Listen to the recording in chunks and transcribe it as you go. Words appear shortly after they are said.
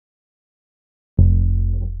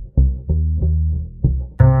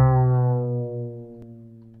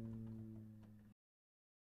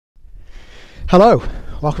Hello,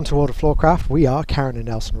 welcome to World of Floorcraft. We are Karen and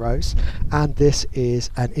Nelson Rose, and this is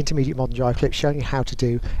an Intermediate Modern Jive Clip showing you how to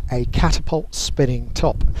do a catapult spinning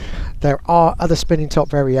top. There are other spinning top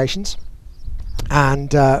variations,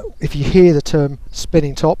 and if you hear the term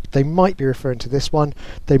spinning top, they might be referring to this one,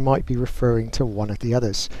 they might be referring to one of the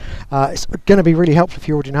others. It's going to be really helpful if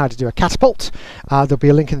you already know how to do a catapult. There'll be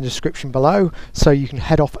a link in the description below, so you can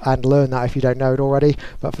head off and learn that if you don't know it already.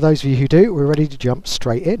 But for those of you who do, we're ready to jump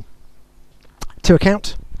straight in. To a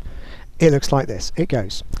count, it looks like this. It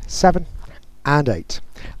goes 7 and 8.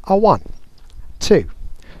 1, 2,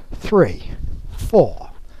 3, 4,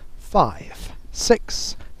 5,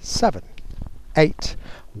 6, 7, 8,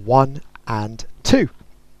 1 and 2.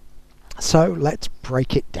 So let's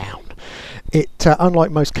break it down. It, unlike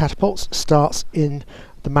most catapults, starts in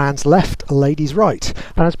the man's left, lady's right.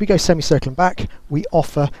 And as we go semicircling back, we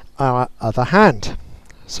offer our other hand.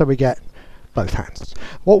 So we get both hands.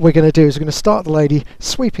 What we're going to do is we're going to start the lady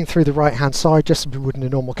sweeping through the right hand side just as we would in a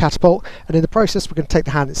normal catapult, and in the process we're going to take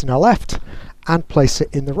the hand that's in our left and place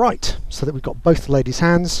it in the right so that we've got both the lady's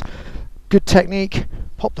hands. Good technique.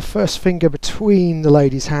 Pop the first finger between the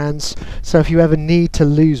lady's hands, so if you ever need to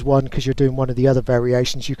lose one because you're doing one of the other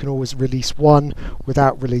variations, you can always release one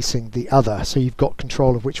without releasing the other, so you've got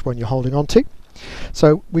control of which one you're holding on to.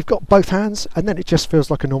 So we've got both hands, and then it just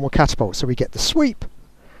feels like a normal catapult. So we get the sweep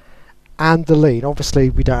and the lean.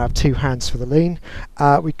 Obviously we don't have two hands for the lean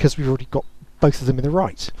because we've already got both of them in the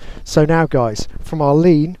right. So now guys, from our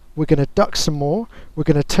lean we're going to duck some more, we're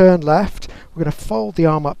going to turn left, we're going to fold the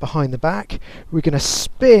arm up behind the back, we're going to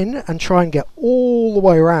spin and try and get all the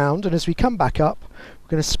way around, and as we come back up we're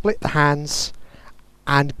going to split the hands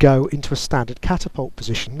and go into a standard catapult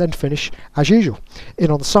position, then finish as usual.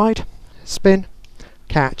 In on the side, spin,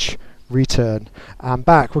 catch, return and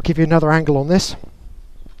back. We'll give you another angle on this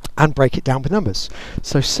and break it down with numbers.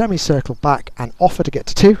 So semicircle back and offer to get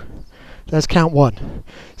to 2. There's count 1.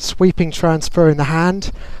 Sweeping transfer in the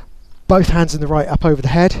hand, both hands in the right up over the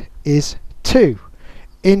head is 2.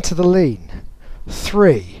 Into the lean,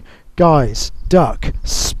 3. Guys, duck,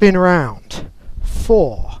 spin around,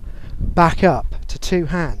 4. Back up to 2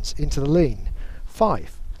 hands into the lean,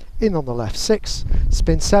 5. In on the left, 6.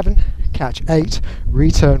 Spin 7, catch 8,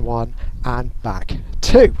 return 1 and back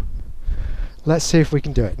 2. Let's see if we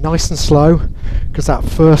can do it nice and slow, because that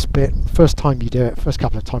first time you do it, first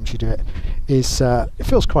couple of times you do it, is it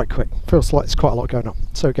feels quite quick. Feels like there's quite a lot going on.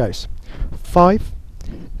 So it goes 5,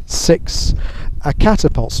 6, a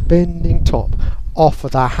catapult spinning top. Offer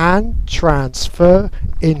the hand, transfer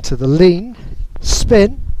into the lean,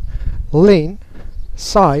 spin, lean,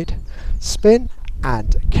 side, spin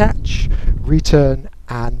and catch, return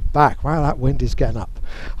and back. Wow, that wind is getting up.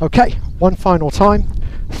 Okay, one final time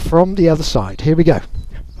from the other side. Here we go.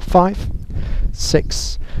 5,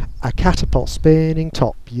 6, a catapult spinning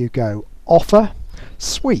top. You go offer,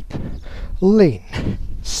 sweep, lean,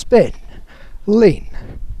 spin, lean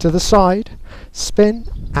to the side, spin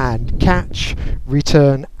and catch,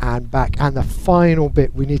 return and back. And the final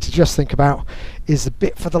bit we need to just think about is the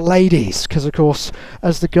bit for the ladies, because of course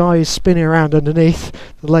as the guy is spinning around underneath,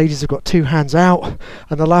 the ladies have got 2 hands out,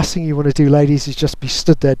 and the last thing you want to do, ladies, is just be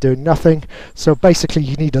stood there doing nothing. So basically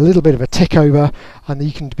you need a little bit of a tick over, and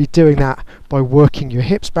you can be doing that by working your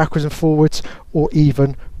hips backwards and forwards, or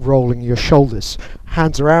even rolling your shoulders.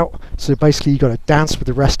 Hands are out, so basically you've got to dance with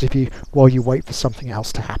the rest of you while you wait for something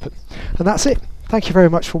else to happen. And that's it. Thank you very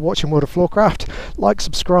much for watching World of Floorcraft. Like,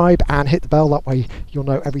 subscribe and hit the bell, that way you'll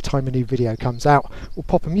know every time a new video comes out. We'll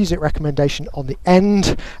pop a music recommendation on the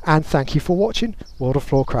end, and thank you for watching World of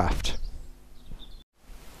Floorcraft.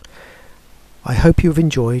 I hope you've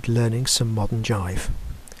enjoyed learning some modern jive.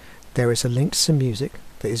 There is a link to some music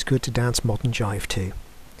that is good to dance modern jive to.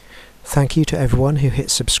 Thank you to everyone who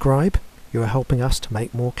hit subscribe. You are helping us to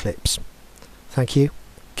make more clips. Thank you.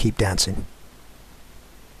 Keep dancing.